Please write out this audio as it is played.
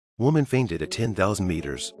Woman fainted at 10,000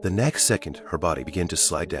 meters. The next second, her body began to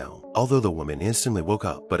slide down. Although the woman instantly woke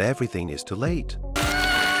up, but everything is too late.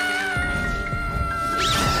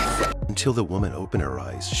 Until the woman opened her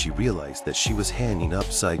eyes, she realized that she was hanging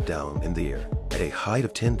upside down in the air at a height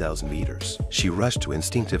of 10,000 meters. She rushed to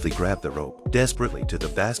instinctively grab the rope, desperately to the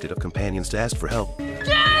basket of companions to ask for help.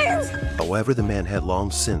 James! However, the man had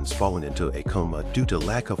long since fallen into a coma due to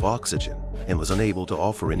lack of oxygen and was unable to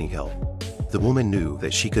offer any help. The woman knew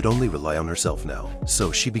that she could only rely on herself now,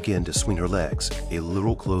 so she began to swing her legs a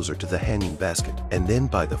little closer to the hanging basket, and then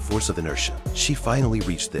by the force of inertia, she finally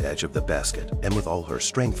reached the edge of the basket and with all her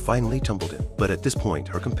strength finally tumbled in. But at this point,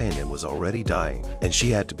 her companion was already dying, and she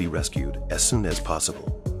had to be rescued as soon as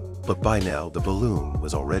possible. But by now, the balloon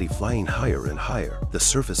was already flying higher and higher. The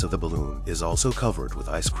surface of the balloon is also covered with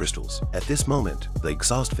ice crystals. At this moment, the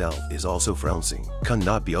exhaust valve is also frozen,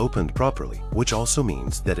 cannot be opened properly, which also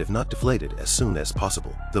means that if not deflated as soon as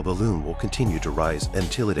possible, the balloon will continue to rise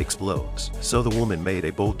until it explodes. So the woman made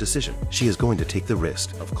a bold decision. She is going to take the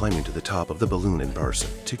risk of climbing to the top of the balloon in person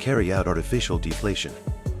to carry out artificial deflation.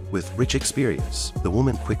 With rich experience, the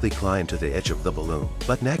woman quickly climbed to the edge of the balloon.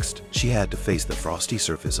 But next, she had to face the frosty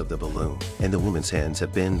surface of the balloon, and the woman's hands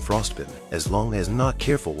have been frostbitten. As long as not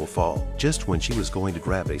careful will fall. Just when she was going to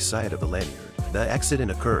grab a side of the lanyard, the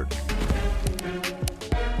accident occurred.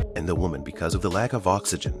 And the woman, because of the lack of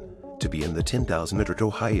oxygen, to be in the 10,000 meter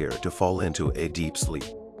high air to fall into a deep sleep.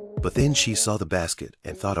 But then she saw the basket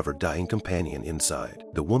and thought of her dying companion inside.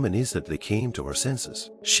 The woman instantly came to her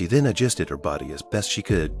senses. She then adjusted her body as best she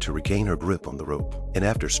could to regain her grip on the rope. And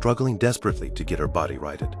after struggling desperately to get her body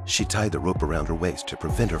righted, she tied the rope around her waist to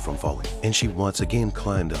prevent her from falling. And she once again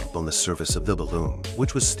climbed up on the surface of the balloon,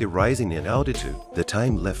 which was still rising in altitude. The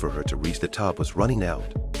time left for her to reach the top was running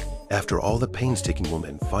out. After all, the painstaking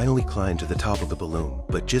woman finally climbed to the top of the balloon,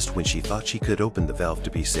 but just when she thought she could open the valve to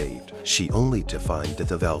be saved, she only to find that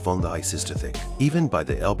the valve on the ice is too thick. Even by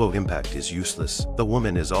the elbow impact is useless. The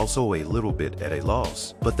woman is also a little bit at a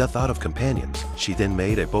loss, but the thought of companions, she then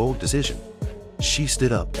made a bold decision. She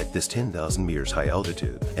stood up at this 10,000 meters high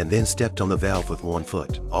altitude and then stepped on the valve with one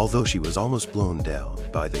foot, although she was almost blown down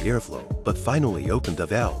by the airflow, but finally opened the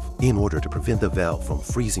valve. In order to prevent the valve from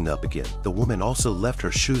freezing up again, the woman also left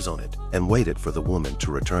her shoes on it and waited for the woman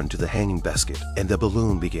to return to the hanging basket, and the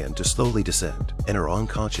balloon began to slowly descend, and her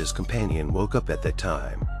unconscious companion woke up at that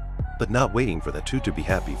time. But not waiting for the two to be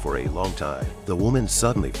happy for a long time, the woman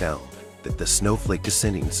suddenly found that the snowflake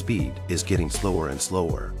descending speed is getting slower and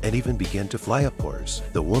slower, and even began to fly upwards.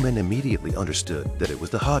 The woman immediately understood that it was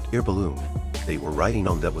the hot air balloon they were riding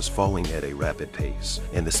on that was falling at a rapid pace,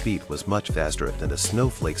 and the speed was much faster than the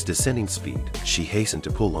snowflake's descending speed. She hastened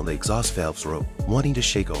to pull on the exhaust valve's rope, wanting to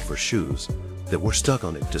shake off her shoes that were stuck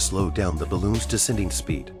on it to slow down the balloon's descending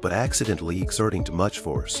speed, but accidentally exerting too much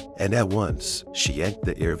force, and at once she yanked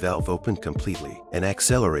the air valve open completely and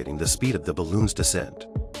accelerating the speed of the balloon's descent.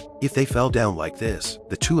 If they fell down like this,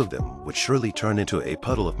 the two of them would surely turn into a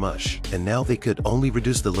puddle of mush, and now they could only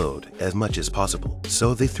reduce the load as much as possible.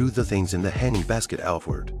 So they threw the things in the hanging basket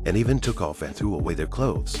outward, and even took off and threw away their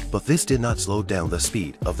clothes. But this did not slow down the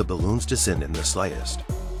speed of the balloon's descent in the slightest.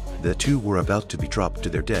 The two were about to be dropped to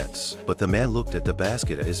their deaths, but the man looked at the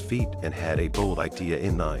basket at his feet and had a bold idea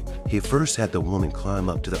in mind. He first had the woman climb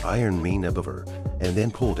up to the iron main above her, and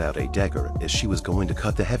then pulled out a dagger as she was going to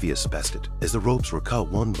cut the heaviest basket. As the ropes were cut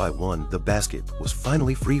one by one, the basket was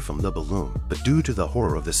finally free from the balloon, but due to the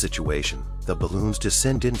horror of the situation, the balloon's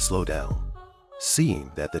descent didn't slow down.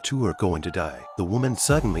 Seeing that the two are going to die, the woman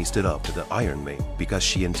suddenly stood up to the iron main because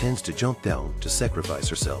she intends to jump down to sacrifice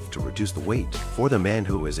herself to reduce the weight for the man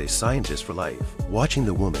who is a scientist for life. Watching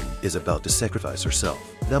the woman is about to sacrifice herself,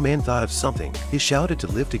 the man thought of something. He shouted to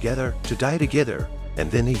live together, to die together, and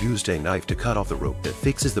then he used a knife to cut off the rope that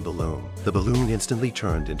fixes the balloon. The balloon instantly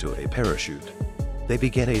turned into a parachute. They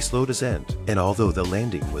began a slow descent, and although the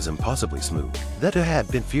landing was impossibly smooth, that had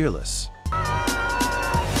been fearless.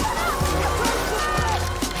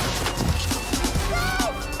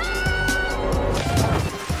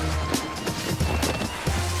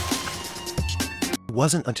 It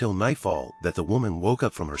wasn't until nightfall that the woman woke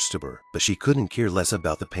up from her stupor, but she couldn't care less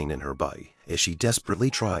about the pain in her body, as she desperately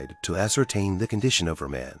tried to ascertain the condition of her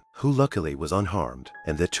man, who luckily was unharmed,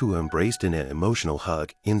 and the two embraced in an emotional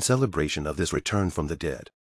hug in celebration of this return from the dead.